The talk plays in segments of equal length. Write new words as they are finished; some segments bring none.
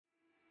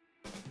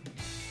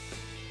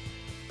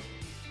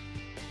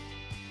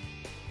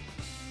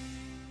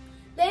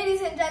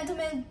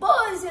gentlemen,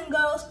 boys and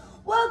girls,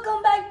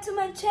 welcome back to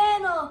my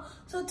channel.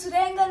 So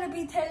today I'm going to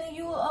be telling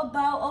you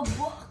about a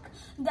book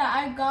that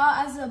I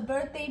got as a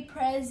birthday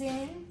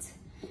present,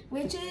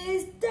 which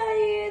is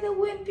Diary of the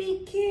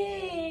Wimpy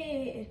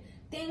Kid.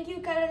 Thank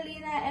you,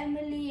 Carolina,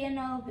 Emily, and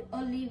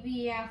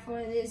Olivia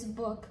for this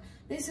book.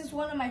 This is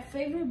one of my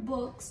favorite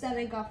books that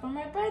I got for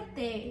my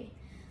birthday.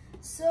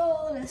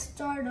 So let's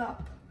start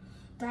up.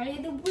 Diary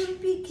of the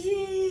Wimpy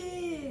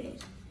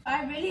Kid.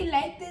 I really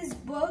like this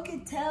book.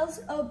 It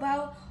tells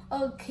about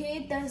a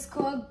kid that's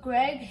called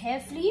Greg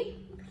Heffley,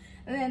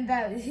 and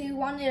that he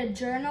wanted a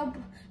journal.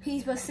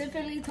 He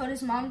specifically told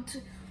his mom to,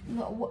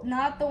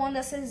 not the one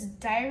that says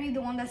diary,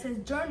 the one that says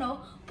journal,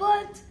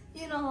 but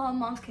you know how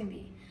moms can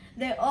be.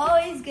 They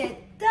always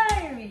get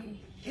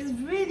diary. It's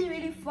really,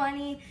 really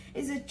funny.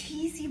 It's a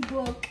cheesy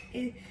book.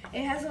 It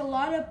has a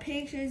lot of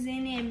pictures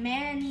in it.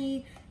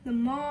 Manny, the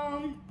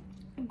mom,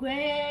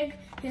 Greg,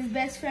 his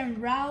best friend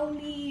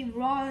Rowley,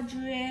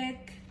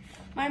 Roderick.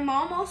 My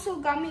mom also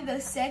got me the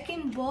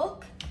second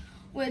book,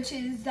 which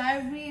is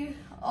Diary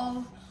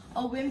of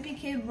a Wimpy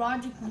Kid,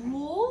 Roderick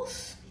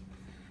Rules,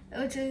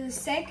 which is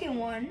the second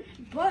one.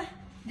 But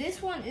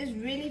this one is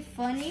really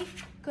funny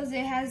because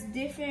it has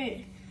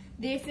different,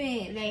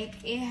 like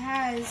it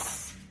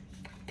has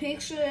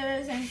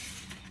pictures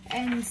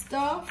and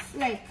stuff,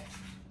 like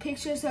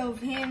pictures of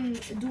him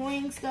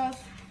doing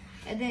stuff.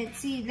 And then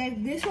see,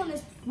 like this one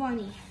is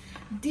funny.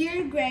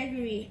 Dear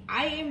Gregory,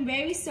 I am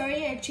very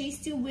sorry I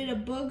chased you with a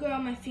booger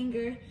on my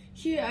finger.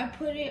 Here, I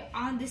put it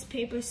on this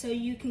paper so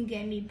you can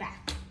get me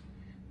back.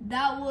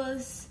 That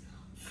was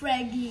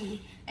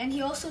Freggy. And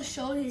he also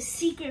showed his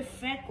secret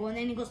freckle. And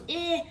then he goes,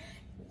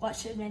 what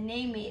should I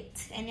name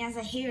it? And he has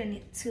a hair in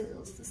it too. It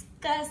was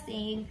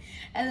disgusting.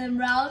 And then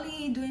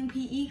Rowley doing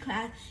PE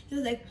class, he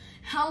was like,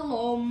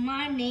 hello,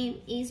 my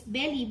name is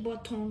Belly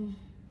Button.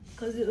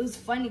 Because it was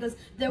funny because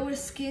there were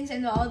skins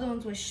and the other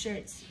ones were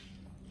shirts.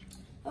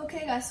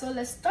 Okay guys, so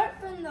let's start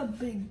from the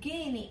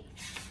beginning.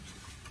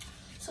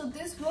 So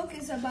this book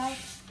is about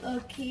a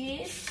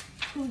kid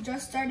who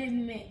just started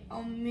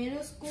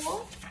middle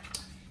school.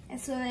 And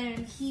so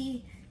then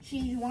he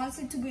wants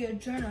it to be a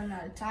journal,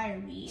 not a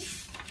diary.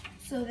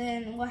 So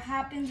then what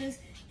happens is,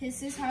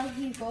 this is how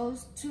he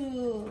goes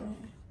to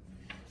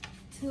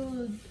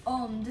through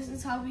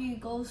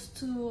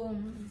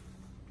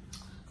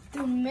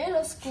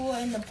middle school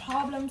and the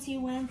problems he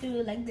went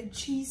through, like the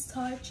cheese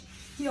touch.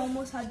 He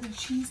almost had the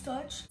cheese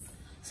touch.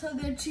 So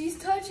the cheese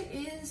touch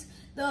is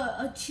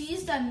a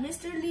cheese that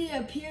mysteriously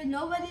appeared.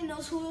 Nobody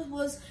knows who it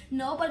was.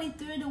 Nobody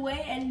threw it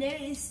away, and there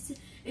is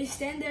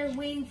stand there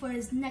waiting for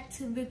his next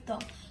victim.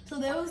 So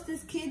there was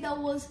this kid that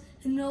was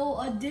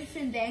a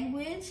different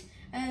language,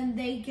 and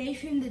they gave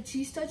him the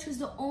cheese touch because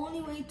the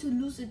only way to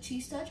lose the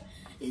cheese touch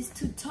is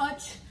to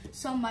touch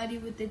somebody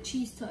with the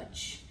cheese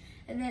touch.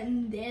 And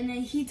then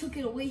he took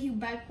it away. He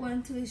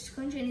went to his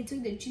country and he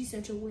took the cheese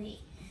touch away.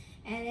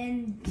 And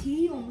then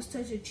he almost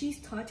touched the cheese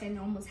touch and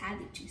almost had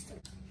the cheese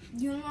touch.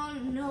 You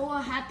don't know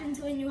what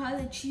happens when you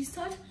have the cheese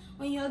touch?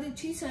 When you have the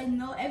cheese touch,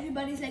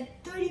 everybody's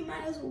like 30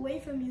 miles away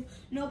from you.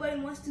 Nobody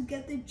wants to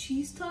get the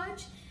cheese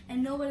touch,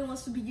 and nobody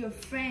wants to be your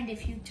friend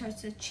if you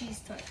touch the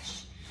cheese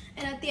touch.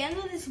 And at the end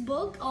of this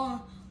book,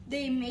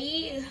 they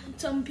made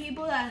some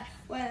people that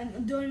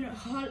during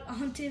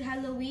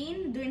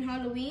Halloween,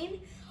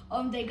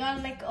 they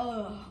got like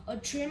a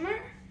trimmer,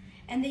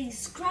 and they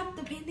scrapped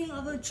the painting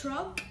of a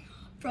truck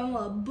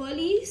from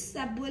bullies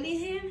that bullied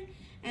him,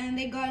 and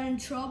they got in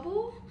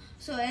trouble.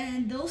 So,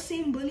 and those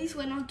same bullies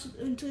went on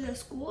into the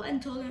school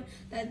and told him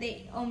that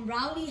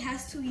Rowley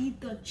has to eat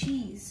the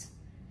cheese.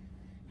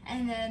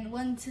 And then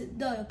when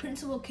the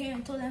principal came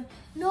and told them,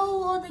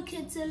 no other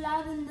kids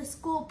allowed in the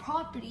school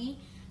property.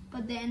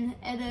 But then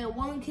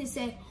one kid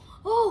said,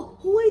 oh,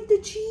 who ate the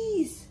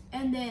cheese?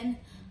 And then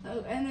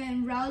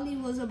Rowley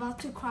was about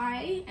to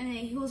cry, and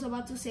then he was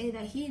about to say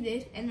that he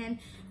did, and then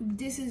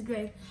this is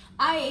great.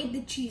 I ate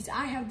the cheese.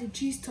 I have the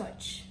cheese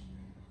touch.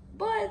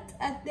 But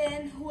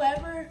then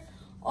whoever,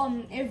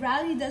 if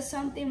Rowley does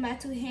something bad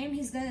to him,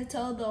 he's gonna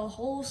tell the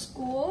whole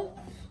school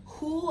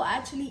who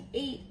actually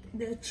ate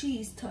the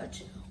cheese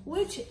touch,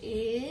 which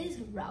is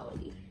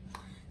Rowley.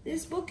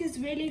 This book is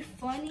really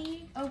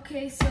funny.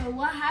 Okay, so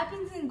what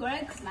happens in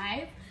Greg's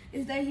life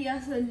is that he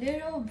has a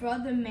little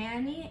brother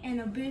Manny and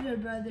a bigger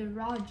brother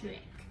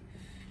Roderick.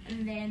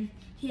 And then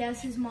he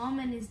has his mom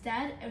and his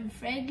dad and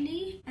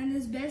Fregly, and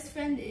his best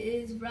friend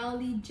is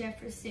Rowley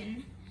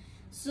Jefferson.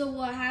 So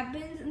what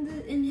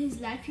happens in his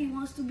life, he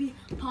wants to be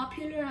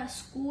popular at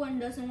school and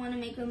doesn't want to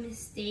make a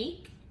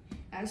mistake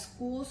at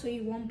school, so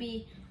he won't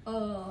be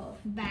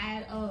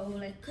bad,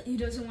 like he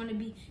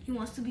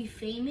wants to be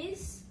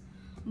famous.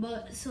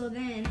 But so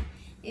then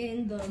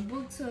in the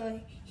book,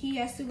 he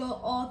has to go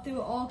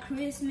all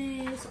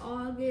Christmas,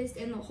 August,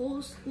 and the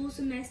whole school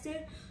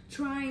semester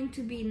trying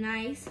to be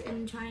nice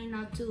and trying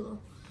not to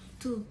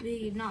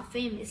be not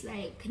famous,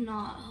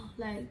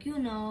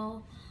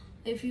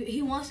 if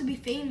he wants to be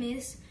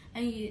famous,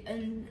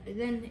 and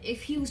then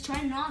if he was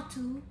trying not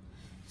to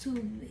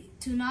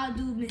not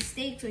do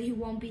mistakes, so he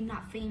won't be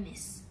not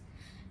famous.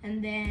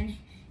 And then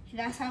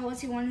That's how what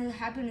he wanted to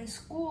happen in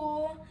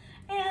school.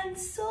 And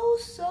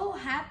so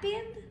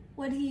happened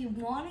what he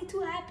wanted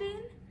to happen.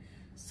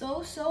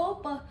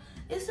 But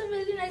it's a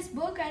really nice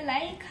book. I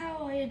like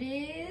how it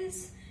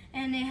is.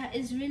 And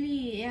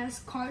it has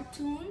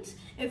cartoons.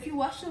 If you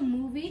watch the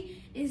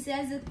movie, it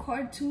says the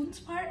cartoons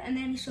part and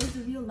then it shows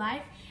the real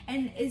life.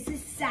 And it's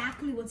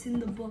exactly what's in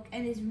the book.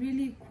 And it's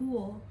really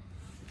cool.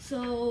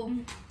 So,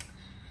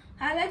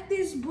 I like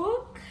this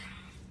book.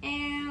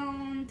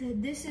 And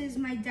this is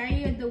my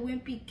Diary of the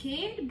Wimpy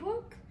Kid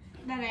book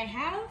that I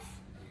have.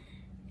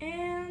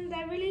 And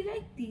I really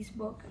like these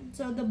books.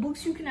 So the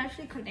books you can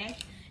actually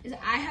collect is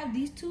I have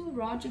these two,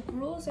 Roger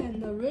Rules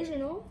and the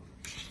original.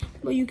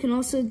 But you can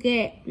also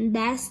get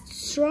Last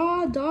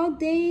Straw, Dog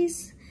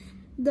Days,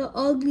 The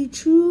Ugly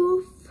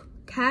Truth,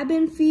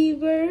 Cabin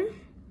Fever.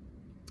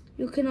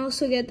 You can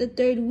also get The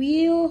Third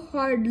Wheel,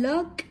 Hard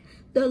Luck,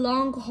 The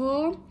Long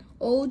Haul,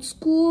 Old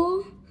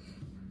School,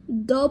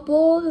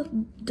 Double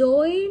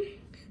Doy,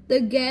 The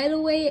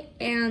Getaway,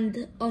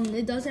 and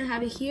it doesn't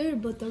have it here,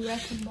 but The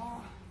Wrecking Ball.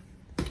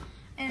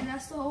 And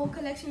that's the whole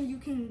collection you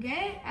can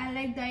get. I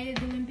like Diary of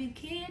the Wimpy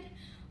Kid.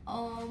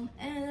 And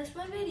that's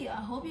my video. I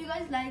hope you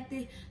guys liked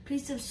it.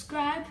 Please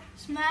subscribe,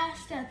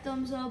 smash that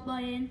thumbs up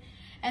button,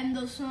 and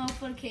those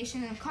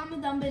notifications, and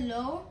comment down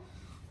below.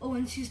 Or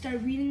once you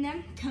start reading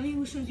them, tell me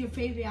which one's your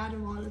favorite out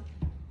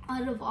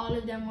of all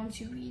of them once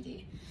you read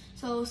it.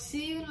 So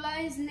see you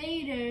guys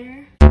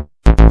later.